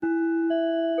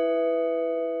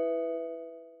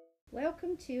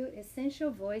welcome to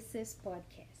Essential Voices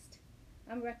podcast.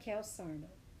 I'm Raquel Sarno.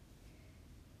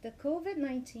 The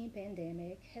COVID-19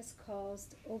 pandemic has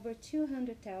caused over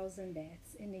 200,000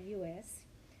 deaths in the U.S.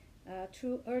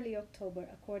 Through early October,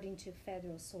 according to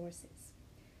federal sources.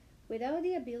 Without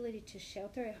the ability to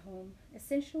shelter at home,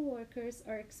 essential workers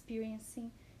are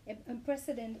experiencing an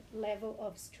unprecedented level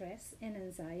of stress and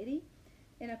anxiety.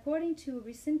 And according to a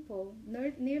recent poll,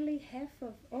 nearly half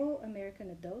of all American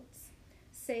adults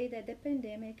say that the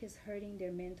pandemic is hurting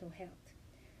their mental health.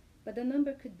 But the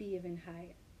number could be even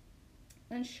higher.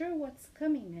 Unsure what's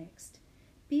coming next,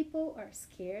 people are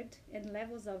scared and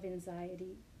levels of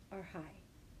anxiety are high.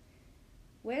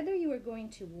 Whether you are going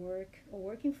to work or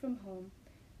working from home,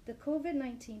 the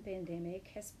COVID-19 pandemic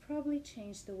has probably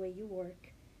changed the way you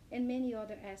work and many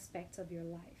other aspects of your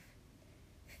life.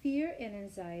 Fear and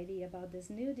anxiety about this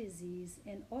new disease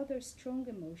and other strong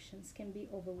emotions can be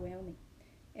overwhelming,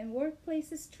 and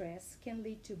workplace stress can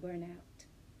lead to burnout.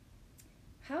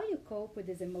 How you cope with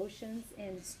these emotions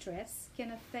and stress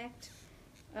can affect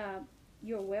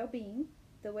your well-being,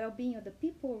 the well-being of the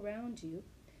people around you,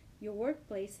 your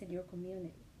workplace, and your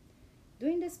community.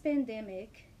 During this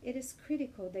pandemic, it is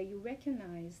critical that you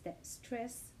recognize that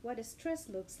what stress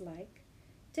looks like,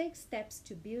 take steps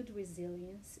to build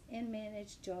resilience and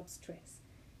manage job stress,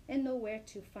 and know where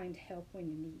to find help when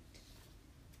you need.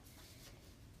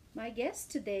 My guest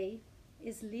today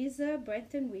is Lisa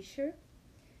Breitenwischer.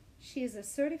 She is a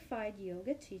certified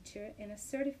yoga teacher and a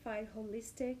certified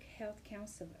holistic health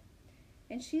counselor.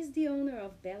 And she's the owner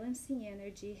of Balancing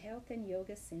Energy Health and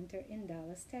Yoga Center in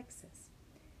Dallas, Texas.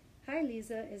 Hi,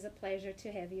 Lisa. It's a pleasure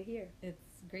to have you here.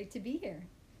 It's great to be here.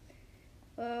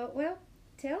 Well,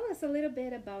 tell us a little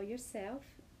bit about yourself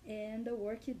and the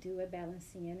work you do at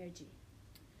Balancing Energy.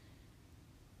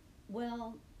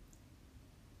 Well,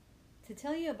 to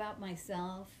tell you about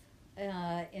myself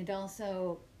and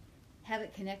also have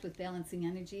it connect with Balancing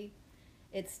Energy,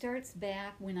 it starts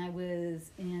back when I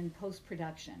was in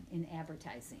post-production in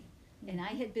advertising. And I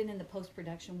had been in the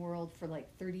post-production world for like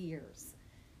 30 years.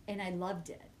 And I loved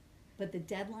it. But the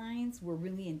deadlines were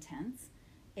really intense.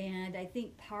 And I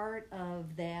think part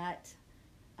of that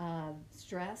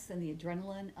stress and the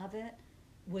adrenaline of it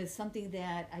was something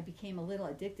that I became a little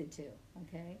addicted to,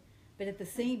 okay? But at the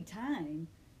same time,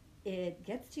 it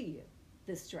gets to you,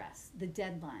 the stress, the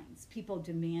deadlines, people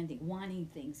demanding, wanting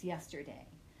things yesterday.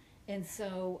 And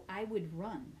so I would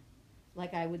run.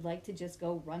 Like I would like to just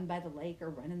go run by the lake or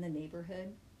run in the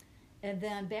neighborhood. And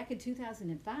then back in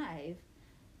 2005,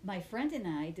 my friend and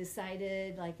I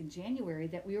decided, like in January,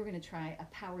 that we were going to try a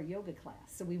power yoga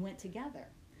class. So we went together.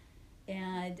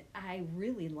 And I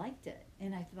really liked it.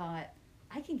 And I thought,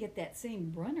 I can get that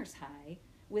same runner's high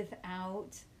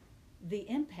without the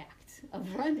impact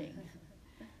of running.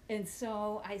 And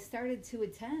so I started to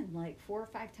attend like 4 or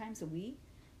 5 times a week.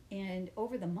 And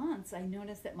over the months, I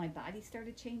noticed that my body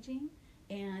started changing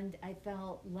and I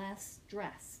felt less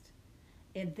stressed.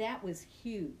 And that was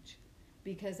huge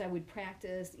because I would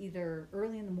practice either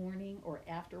early in the morning or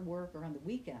after work or on the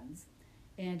weekends.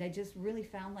 And I just really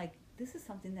found like this is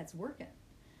something that's working.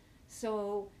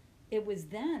 So it was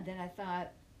then that I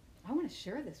thought, I want to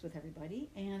share this with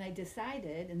everybody. And I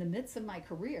decided in the midst of my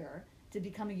career to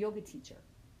become a yoga teacher.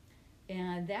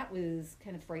 And that was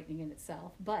kind of frightening in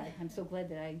itself, but I'm so glad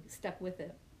that I stuck with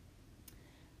it.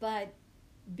 But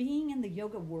being in the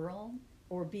yoga world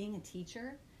or being a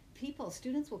teacher,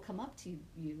 students will come up to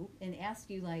you and ask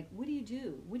you like, what do you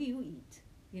do? What do you eat?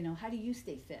 You know, how do you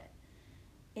stay fit?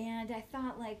 And I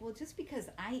thought like, well, just because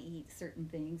I eat certain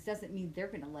things doesn't mean they're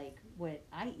going to like what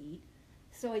I eat.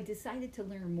 So I decided to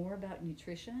learn more about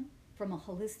nutrition from a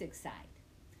holistic side.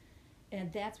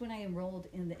 And that's when I enrolled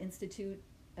in the Institute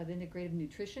of Integrative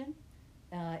Nutrition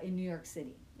in New York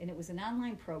City. And it was an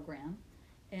online program,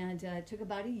 and it took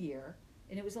about a year,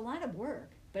 and it was a lot of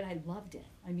work, but I loved it.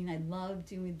 I mean, I loved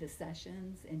doing the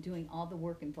sessions and doing all the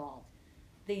work involved.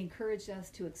 They encouraged us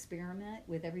to experiment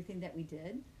with everything that we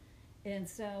did. And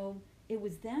so it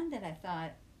was then that I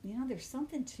thought, you know, there's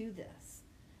something to this,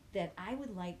 that I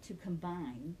would like to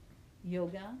combine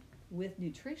yoga with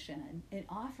nutrition and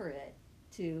offer it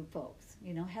to folks,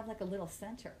 you know, have like a little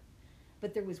center.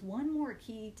 But there was one more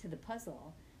key to the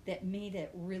puzzle that made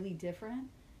it really different,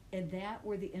 and that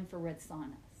were the infrared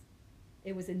saunas.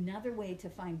 It was another way to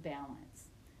find balance.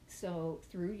 So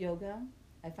through yoga,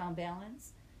 I found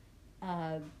balance.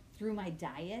 Through my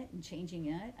diet and changing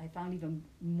it, I found even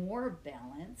more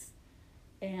balance.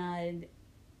 And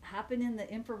hopping in the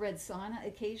infrared sauna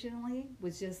occasionally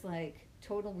was just like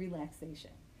total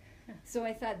relaxation. So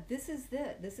I thought, this is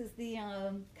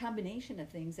the combination of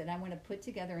things that I want to put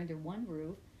together under one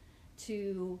roof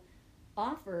to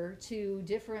offer to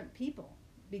different people,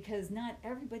 because not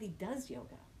everybody does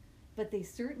yoga, but they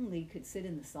certainly could sit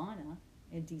in the sauna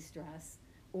and de-stress,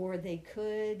 or they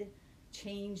could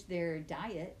change their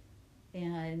diet,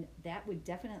 and that would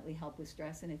definitely help with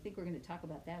stress. And I think we're going to talk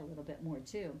about that a little bit more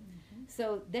too.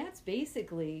 So that's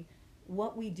basically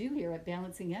what we do here at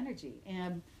Balancing Energy.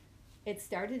 And it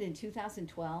started in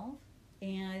 2012,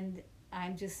 and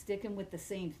I'm just sticking with the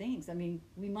same things. I mean,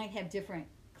 we might have different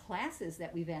classes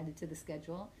that we've added to the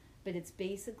schedule, but it's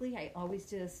basically, I always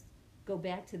just go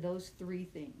back to those three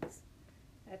things.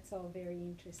 That's all very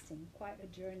interesting. Quite a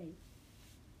journey.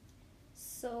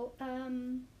 So,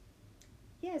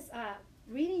 yes,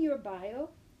 reading your bio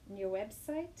on your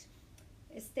website,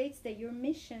 it states that your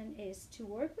mission is to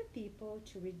work with people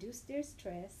to reduce their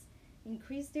stress,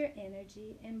 increase their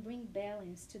energy, and bring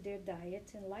balance to their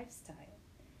diet and lifestyle.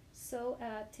 So,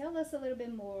 tell us a little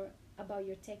bit more about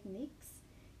your techniques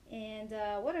and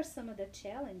what are some of the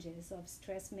challenges of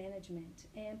stress management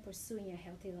and pursuing a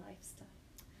healthy lifestyle?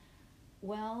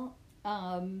 Well,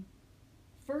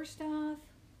 first off,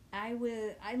 I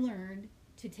learned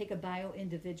to take a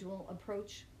bio-individual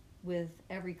approach with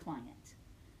every client.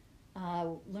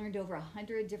 Learned over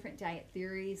 100 different diet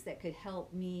theories that could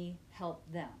help me help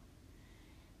them.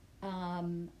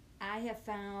 I have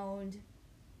found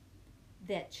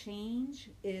that change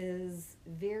is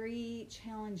very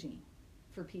challenging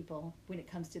for people when it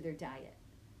comes to their diet.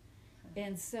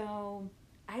 And so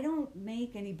I don't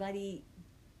make anybody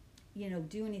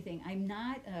do anything. I'm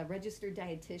not a registered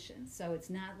dietitian, so it's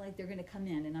not like they're going to come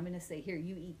in and I'm going to say, here,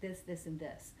 you eat this, this, and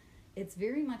this. It's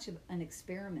very much of an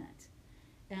experiment.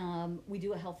 We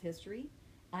do a health history.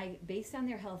 Based on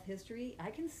their health history, I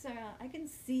can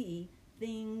see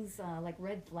things like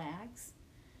red flags,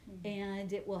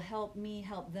 and it will help me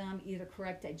help them either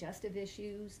correct digestive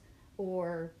issues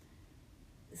or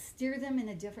steer them in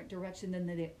a different direction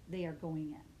than they are going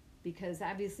in. Because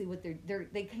obviously what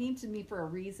they came to me for a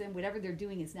reason. Whatever they're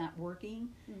doing is not working.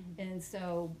 And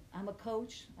so I'm a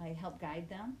coach. I help guide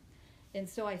them. And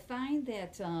so I find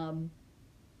that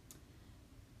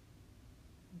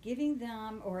giving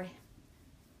them or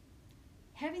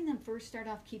having them first start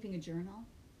off keeping a journal,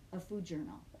 a food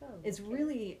journal, is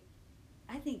really,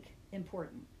 I think,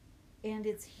 important. And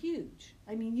it's huge.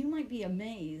 I mean, you might be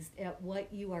amazed at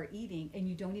what you are eating and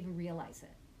you don't even realize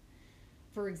it.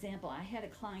 For example, I had a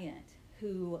client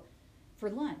who, for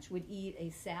lunch, would eat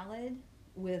a salad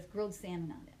with grilled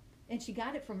salmon on it. And she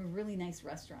got it from a really nice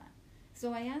restaurant.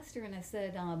 So I asked her and I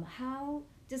said, how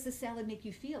does the salad make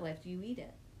you feel after you eat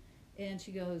it? And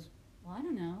she goes, well, I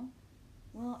don't know.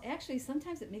 Well, actually,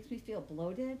 sometimes it makes me feel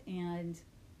bloated and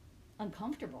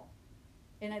uncomfortable.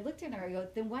 And I looked at her, I go,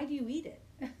 then why do you eat it?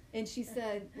 And she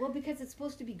said, well, because it's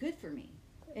supposed to be good for me.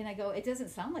 And I go, it doesn't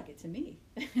sound like it to me,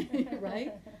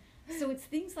 right? So it's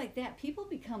things like that. People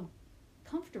become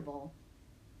comfortable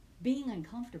being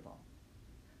uncomfortable.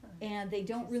 And they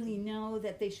don't really know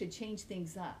that they should change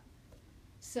things up.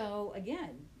 So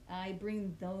again, I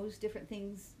bring those different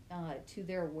things to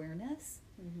their awareness.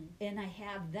 And I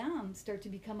have them start to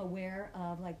become aware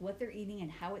of like what they're eating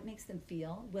and how it makes them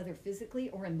feel, whether physically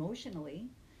or emotionally.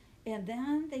 And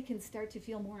then they can start to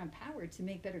feel more empowered to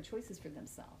make better choices for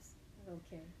themselves.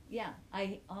 Okay. Yeah,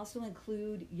 I also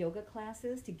include yoga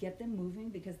classes to get them moving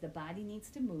because the body needs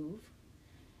to move.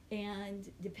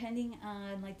 And depending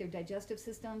on like their digestive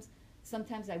systems,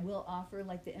 sometimes I will offer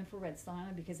like the infrared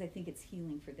sauna because I think it's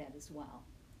healing for that as well.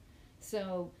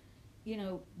 So,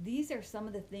 these are some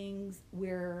of the things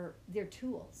where they're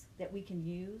tools that we can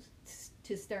use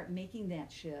to start making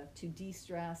that shift to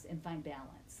de-stress and find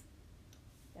balance.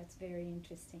 That's very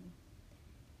interesting.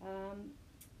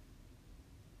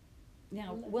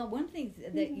 Now, well, one thing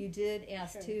that you did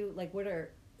ask too, like what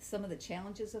are some of the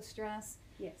challenges of stress?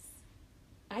 Yes.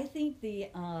 I think the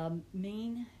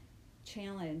main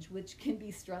challenge, which can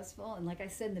be stressful, and like I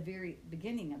said in the very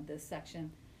beginning of this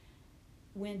section,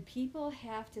 when people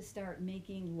have to start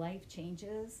making life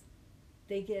changes,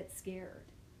 they get scared.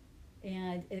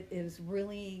 And it is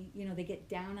really, they get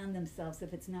down on themselves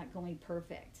if it's not going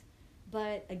perfect.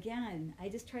 But again, I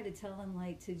just try to tell them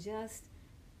like to just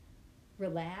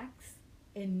relax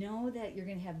and know that you're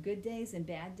going to have good days and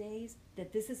bad days,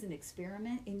 that this is an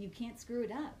experiment and you can't screw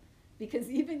it up. Because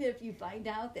even if you find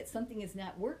out that something is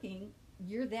not working,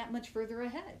 you're that much further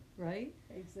ahead, right?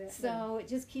 Exactly. So it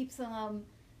just keeps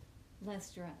less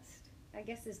stressed. I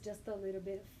guess it's just a little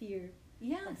bit of fear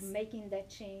of making that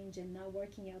change and not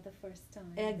working out the first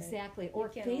time. Exactly. Or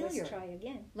you can failure. always try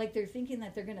again. Like they're thinking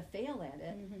that they're going to fail at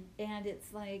it. And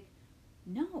it's like,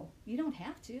 no, you don't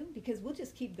have to, because we'll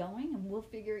just keep going and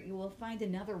we'll find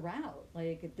another route.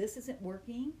 Like if this isn't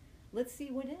working, let's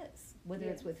see what is, whether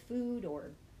it's with food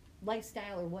or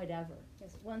lifestyle or whatever.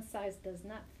 Yes, one size does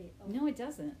not fit all. No, it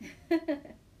doesn't.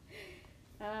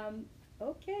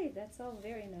 Okay, that's all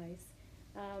very nice.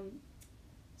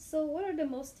 So what are the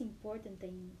most important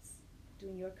things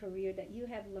during your career that you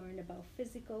have learned about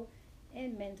physical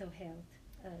and mental health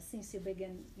since you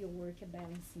began your work at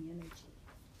Balancing Energy?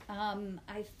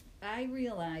 I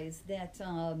realize that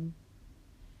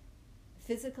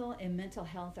physical and mental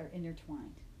health are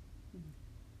intertwined.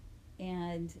 Mm-hmm.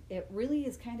 And it really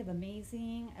is kind of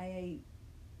amazing.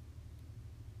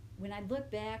 When I look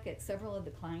back at several of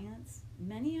the clients,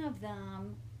 many of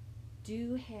them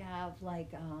do have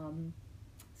like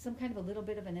some kind of a little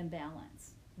bit of an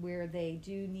imbalance where they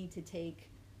do need to take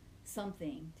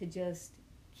something to just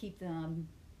keep them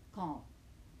calm.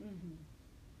 Mm-hmm.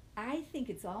 I think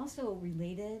it's also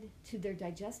related to their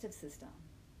digestive system.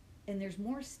 And there's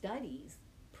more studies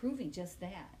proving just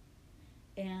that.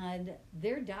 And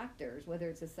their doctors, whether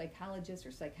it's a psychologist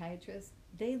or psychiatrist,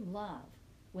 they love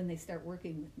when they start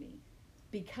working with me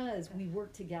because we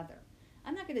work together.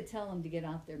 I'm not going to tell them to get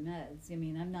off their meds. I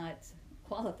mean, I'm not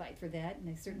qualified for that, and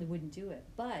I certainly wouldn't do it.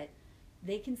 But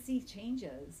they can see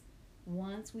changes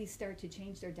once we start to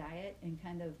change their diet and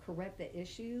kind of correct the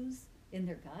issues in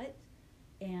their gut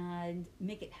and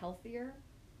make it healthier.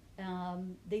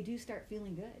 They do start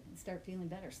feeling good and start feeling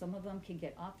better. Some of them can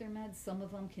get off their meds, some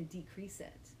of them can decrease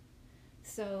it.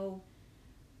 So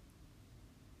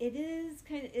it is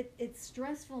it's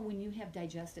stressful when you have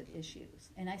digestive issues,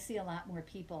 and I see a lot more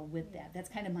people with that. That's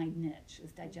kind of my niche,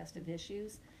 is digestive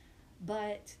issues.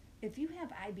 But if you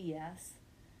have IBS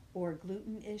or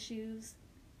gluten issues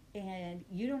and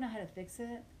you don't know how to fix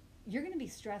it, you're going to be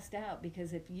stressed out,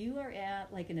 because if you are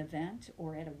at like an event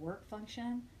or at a work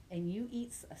function and you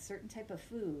eat a certain type of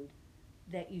food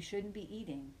that you shouldn't be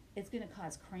eating, it's going to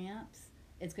cause cramps.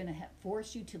 It's going to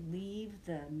force you to leave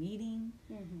the meeting.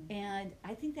 Mm-hmm. And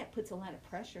I think that puts a lot of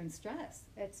pressure and stress.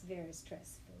 It's very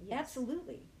stressful. Yes.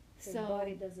 Absolutely. Your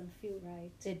body doesn't feel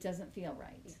right. It doesn't feel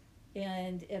right. Yeah.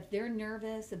 And if they're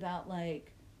nervous about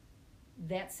like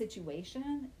that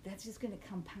situation, that's just going to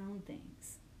compound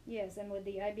things. Yes, and with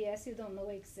the IBS, you don't know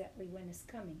exactly when it's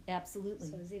coming. Absolutely.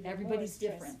 So it's even everybody's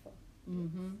more different.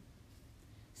 Mm-hmm.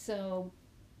 So,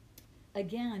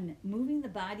 again, moving the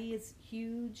body is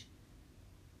huge.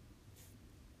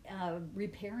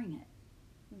 Repairing it,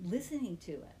 listening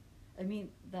to it. I mean,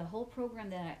 the whole program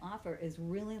that I offer is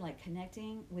really like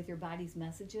connecting with your body's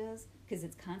messages, because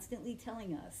it's constantly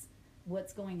telling us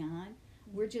what's going on.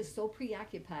 We're just so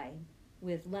preoccupied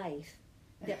with life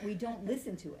that we don't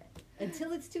listen to it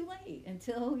until it's too late,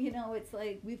 until, it's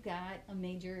like we've got a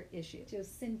major issue.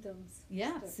 Just symptoms.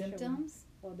 Yeah, symptoms.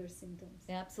 Other symptoms.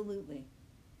 Absolutely.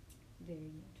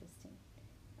 Very interesting.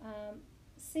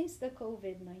 Since the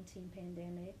COVID-19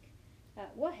 pandemic,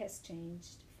 what has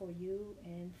changed for you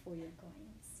and for your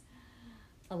clients?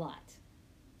 A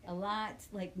lot,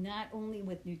 like not only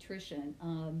with nutrition,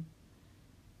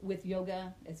 with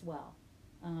yoga as well.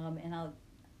 And I'll,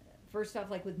 first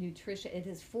off, like with nutrition, it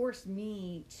has forced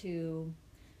me to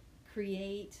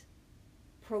create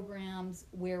programs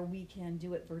where we can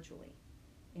do it virtually.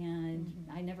 And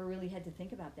mm-hmm. I never really had to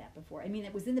think about that before. I mean,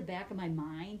 it was in the back of my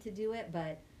mind to do it,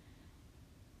 but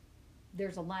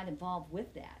there's a lot involved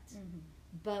with that. Mm-hmm.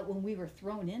 But when we were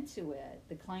thrown into it,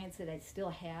 the clients that I still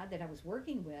had, that I was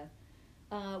working with,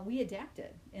 we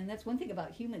adapted. And that's one thing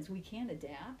about humans, we can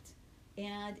adapt.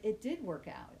 And it did work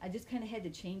out. I just kind of had to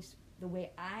change the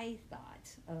way I thought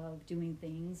of doing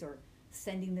things, or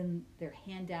sending them their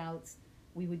handouts.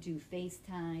 We would do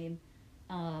FaceTime.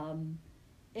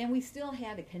 And we still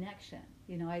had a connection.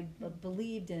 I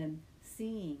believed in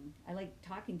seeing. I like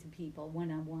talking to people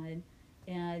one-on-one.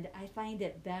 And I find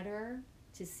it better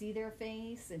to see their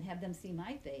face and have them see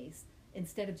my face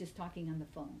instead of just talking on the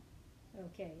phone.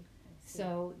 Okay.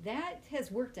 So that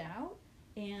has worked out,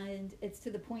 and it's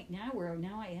to the point now where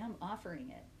now I am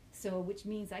offering it. So which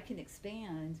means I can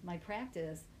expand my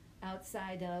practice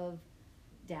outside of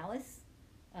Dallas,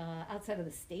 outside of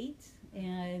the state,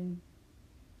 and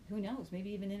who knows,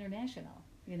 maybe even international.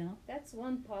 That's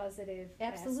one positive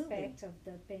Absolutely. Aspect of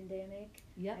the pandemic.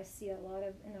 Yep. I see in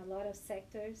a lot of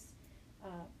sectors,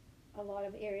 a lot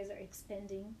of areas are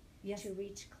expanding yes. to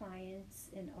reach clients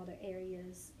in other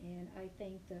areas, and I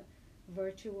think the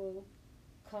virtual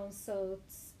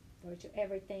consults, virtual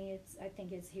everything, I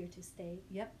think it's here to stay.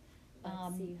 Yep.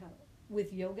 Let's see how.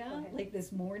 With yoga, like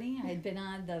this morning, I had been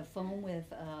on the phone with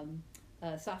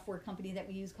a software company that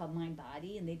we use called Mind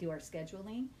Body, and they do our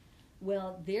scheduling.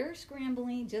 Well, they're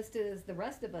scrambling, just as the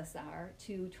rest of us are,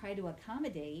 to try to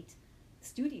accommodate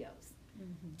studios.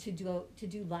 to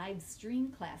do live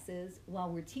stream classes while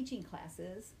we're teaching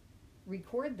classes,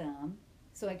 record them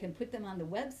so I can put them on the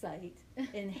website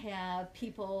and have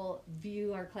people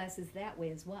view our classes that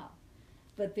way as well.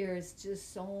 But there's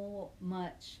just so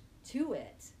much to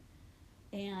it.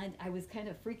 And I was kind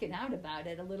of freaking out about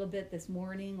it a little bit this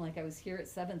morning. Like I was here at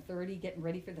 7:30 getting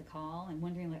ready for the call and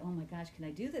wondering like, oh my gosh, can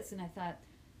I do this? And I thought,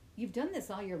 you've done this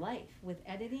all your life with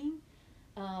editing.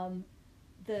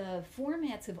 The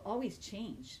formats have always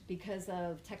changed because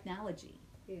of technology.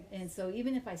 Yes. And so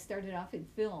even if I started off in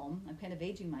film, I'm kind of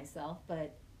aging myself,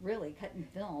 but really cutting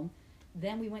film,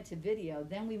 then we went to video,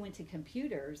 then we went to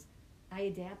computers, I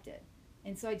adapted.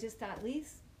 And so I just thought,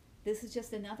 Lise, this is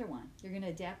just another one. You're going to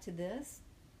adapt to this,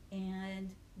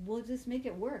 and we'll just make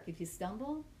it work. If you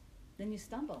stumble, then you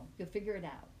stumble. You'll figure it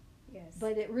out. Yes.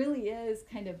 But it really is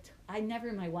kind of, I never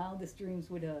in my wildest dreams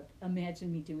would have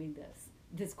imagined me doing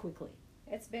this quickly.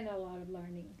 It's been a lot of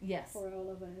learning. Yes. For all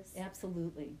of us.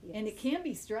 Absolutely. Yes. And it can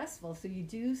be stressful, so you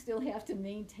do still have to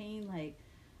maintain like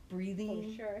breathing,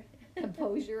 For sure.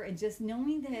 composure, and just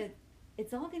knowing that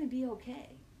it's all going to be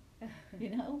okay,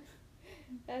 you know?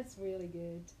 That's really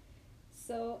good.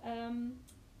 So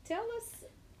tell us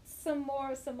some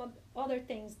other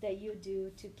things that you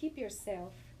do to keep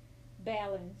yourself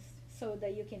balanced so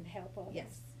that you can help others.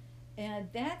 Yes. And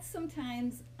that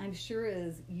sometimes, I'm sure,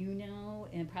 as you know,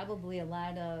 and probably a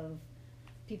lot of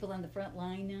people on the front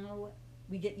line know,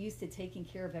 we get used to taking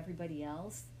care of everybody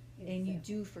else, and you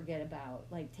do forget about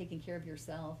like taking care of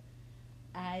yourself.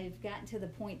 I've gotten to the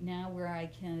point now where I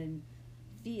can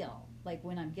feel like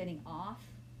when I'm getting off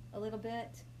a little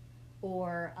bit,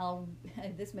 or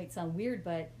this might sound weird,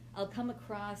 but I'll come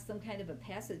across some kind of a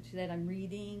passage that I'm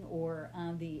reading or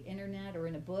on the internet or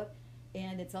in a book,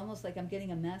 and it's almost like I'm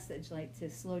getting a message like to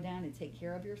slow down and take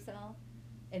care of yourself.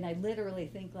 And I literally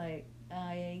think like,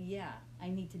 yeah, I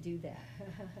need to do that.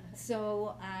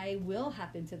 So I will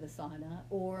hop into the sauna,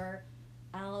 or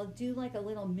I'll do like a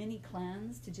little mini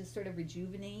cleanse to just sort of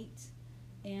rejuvenate.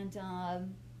 And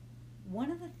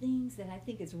one of the things that I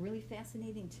think is really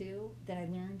fascinating too, that I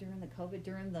learned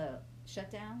during the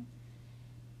shutdown,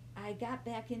 I got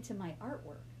back into my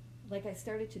artwork. Like I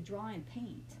started to draw and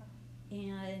paint,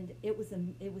 and it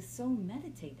was so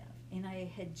meditative. And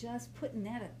I had just put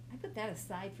that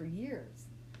aside for years,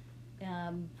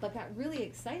 but got really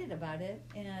excited about it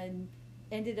and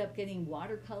ended up getting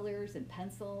watercolors and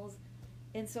pencils.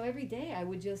 And so every day I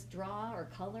would just draw or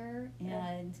color,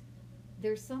 and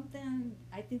there's something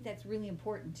I think that's really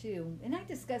important too. And I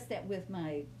discuss that with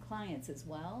my clients as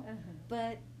well,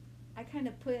 but I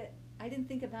didn't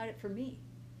think about it for me.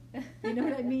 You know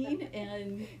what I mean?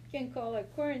 And you can call it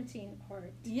quarantine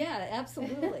art. Yeah,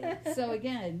 absolutely. So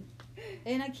again,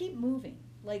 and I keep moving.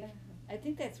 Like I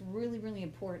think that's really, really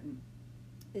important.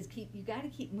 You got to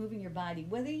keep moving your body,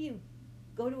 whether you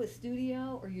go to a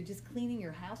studio or you're just cleaning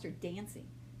your house or dancing.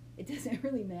 It doesn't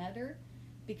really matter,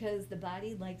 because the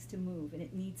body likes to move, and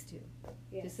it needs to,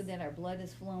 just so that our blood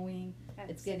is flowing.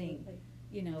 Absolutely. It's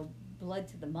getting, blood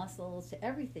to the muscles, to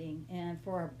everything, and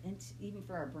even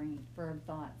for our brain, for our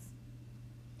thoughts,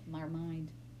 our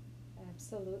mind.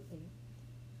 Absolutely.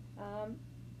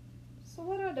 So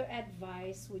what other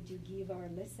advice would you give our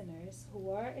listeners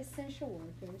who are essential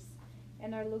workers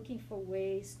and are looking for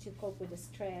ways to cope with the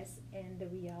stress and the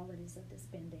realities of this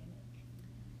pandemic?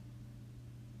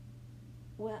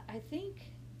 Well, I think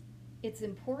it's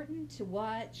important to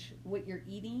watch what you're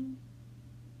eating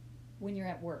when you're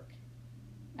at work.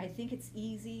 I think it's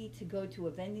easy to go to a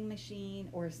vending machine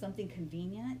or something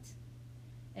convenient.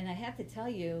 And I have to tell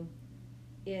you,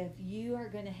 if you are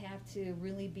going to have to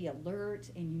really be alert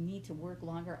and you need to work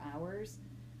longer hours,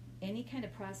 any kind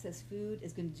of processed food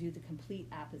is going to do the complete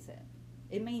opposite.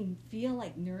 It may feel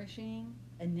like nourishing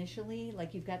initially,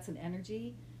 like you've got some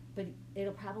energy, but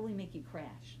it'll probably make you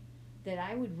crash. That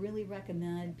I would really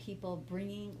recommend people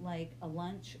bringing like a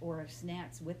lunch or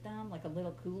snacks with them, like a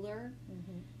little cooler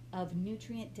of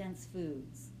nutrient-dense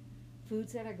foods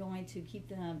that are going to keep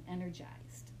them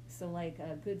energized. So like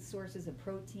good sources of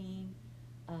protein,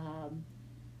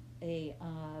 a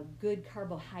good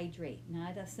carbohydrate,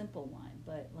 not a simple one,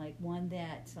 but like one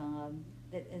that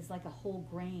is like a whole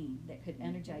grain that could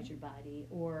energize your body,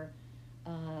 or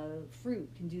fruit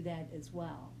can do that as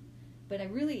well. But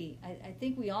I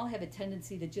think we all have a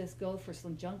tendency to just go for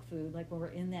some junk food, like when we're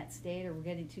in that state or we're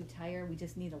getting too tired, we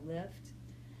just need a lift.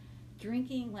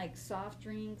 Drinking like soft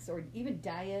drinks or even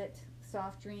diet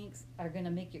soft drinks are going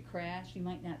to make you crash. You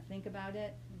might not think about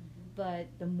it, but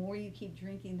the more you keep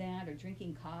drinking that or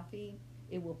drinking coffee,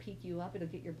 it will peak you up. It'll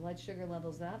get your blood sugar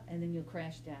levels up, and then you'll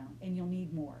crash down, and you'll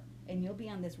need more. And you'll be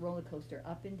on this roller coaster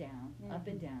up and down, up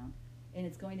and down, and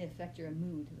it's going to affect your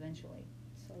mood eventually.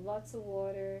 So lots of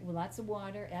water. Well, lots of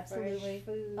water, absolutely.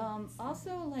 Fresh foods.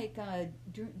 Also, like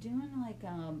doing like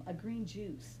a green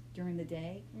juice during the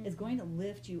day is going to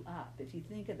lift you up. If you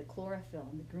think of the chlorophyll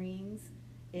and the greens,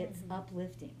 it's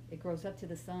uplifting. It grows up to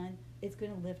the sun. It's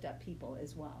going to lift up people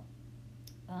as well.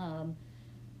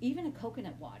 Even a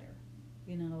coconut water,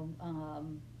 you know,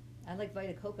 I like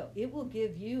Vita Coco. It will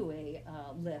give you a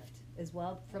lift as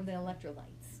well from the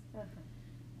electrolytes.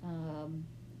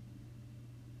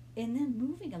 And then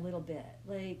moving a little bit,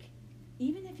 like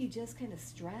even if you just kind of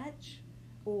stretch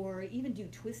or even do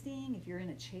twisting if you're in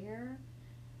a chair,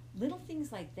 little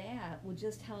things like that will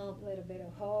just help. A little bit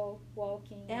of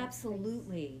walking.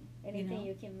 Absolutely. Anything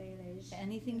you can manage.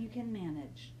 Anything you can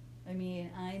manage. I mean,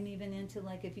 I'm even into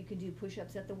like if you can do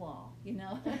push-ups at the wall, you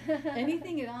know,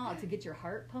 anything at all to get your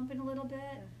heart pumping a little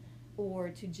bit or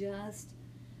to just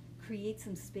create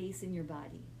some space in your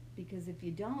body. Because if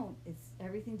you don't,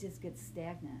 everything just gets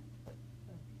stagnant,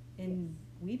 and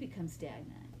we become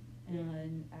stagnant,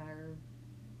 and our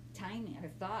timing, our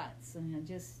thoughts, and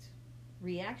just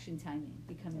reaction timing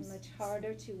becomes much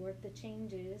harder to work the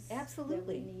changes.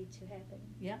 Absolutely. That we need to happen.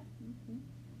 Yeah.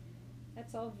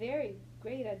 That's all very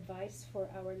great advice for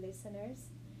our listeners,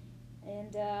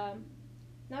 and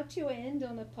not to end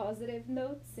on a positive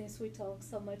note, since we talk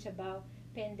so much about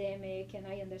pandemic, and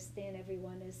I understand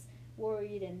everyone is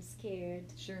worried and scared.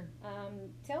 Sure.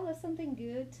 Tell us something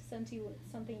good,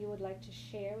 something you would like to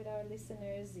share with our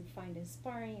listeners you find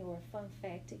inspiring, or a fun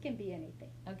fact. It can be anything.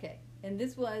 Okay. And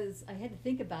this was, I had to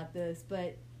think about this,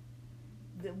 but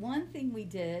the one thing we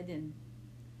did, and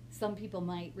some people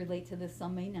might relate to this,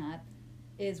 some may not,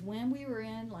 is when we were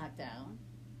in lockdown,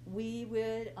 we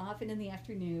would often in the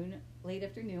afternoon, late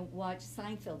afternoon, watch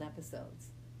Seinfeld episodes.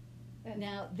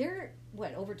 Now, they're,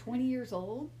 over 20 years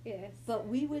old? Yes. But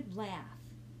we would laugh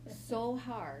so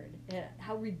hard at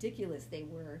how ridiculous they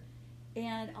were.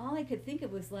 And all I could think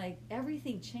of was like,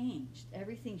 everything changed.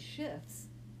 Everything shifts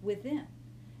within.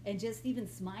 And just even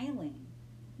smiling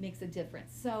makes a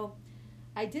difference. So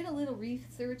I did a little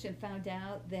research and found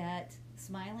out that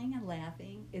smiling and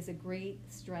laughing is a great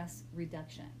stress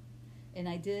reduction. And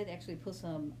I did actually put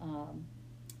some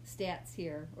stats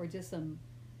here, or just some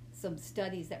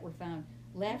studies that were found.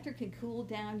 Laughter can cool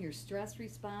down your stress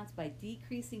response by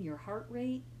decreasing your heart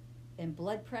rate and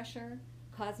blood pressure,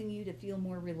 causing you to feel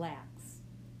more relaxed.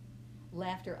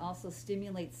 Laughter also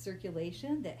stimulates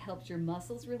circulation that helps your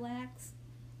muscles relax,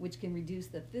 which can reduce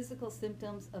the physical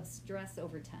symptoms of stress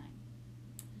over time.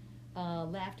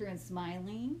 Laughter and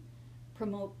smiling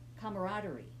promote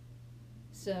camaraderie,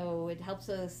 so it helps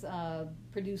us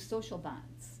produce social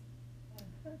bonds.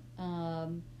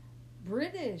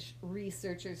 British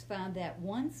researchers found that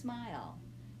one smile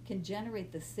can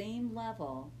generate the same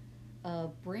level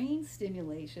of brain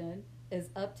stimulation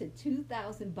as up to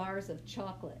 2,000 bars of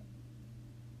chocolate.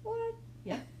 What?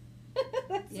 Yeah.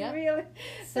 That's Yep. really,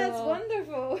 that's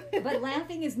wonderful. But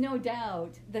laughing is no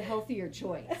doubt the healthier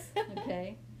choice,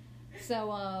 okay?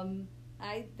 So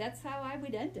that's how I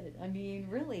would end it. I mean,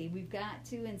 really, we've got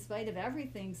to, in spite of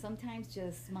everything, sometimes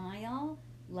just smile,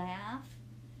 laugh,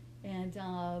 and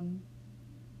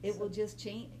it will just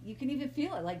change. You can even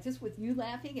feel it, like just with you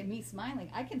laughing and me smiling,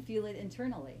 I can feel it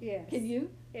internally. Yes. Can you?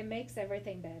 It makes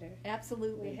everything better.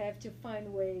 Absolutely. We have to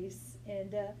find ways,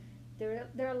 and there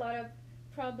are a lot of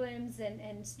problems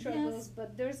and struggles, Yes.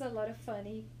 but there's a lot of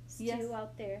funny still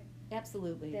out there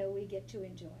Absolutely. that we get to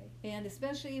enjoy. And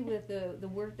especially with the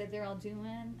work that they're all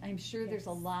doing, I'm sure there's a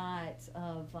Yes. lot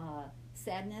of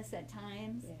sadness at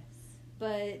times. Yes.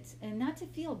 And not to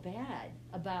feel bad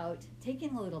about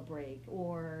taking a little break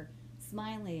or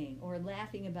smiling or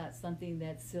laughing about something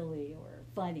that's silly or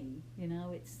funny. You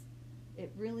know,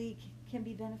 it really can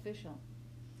be beneficial.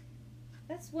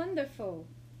 That's wonderful.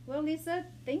 Well, Lisa,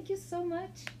 thank you so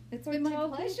much It's for been my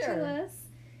talking pleasure. to us.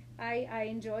 I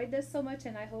enjoyed this so much,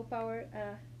 and I hope our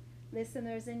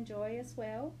listeners enjoy as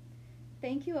well.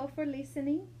 Thank you all for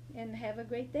listening, and have a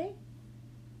great day.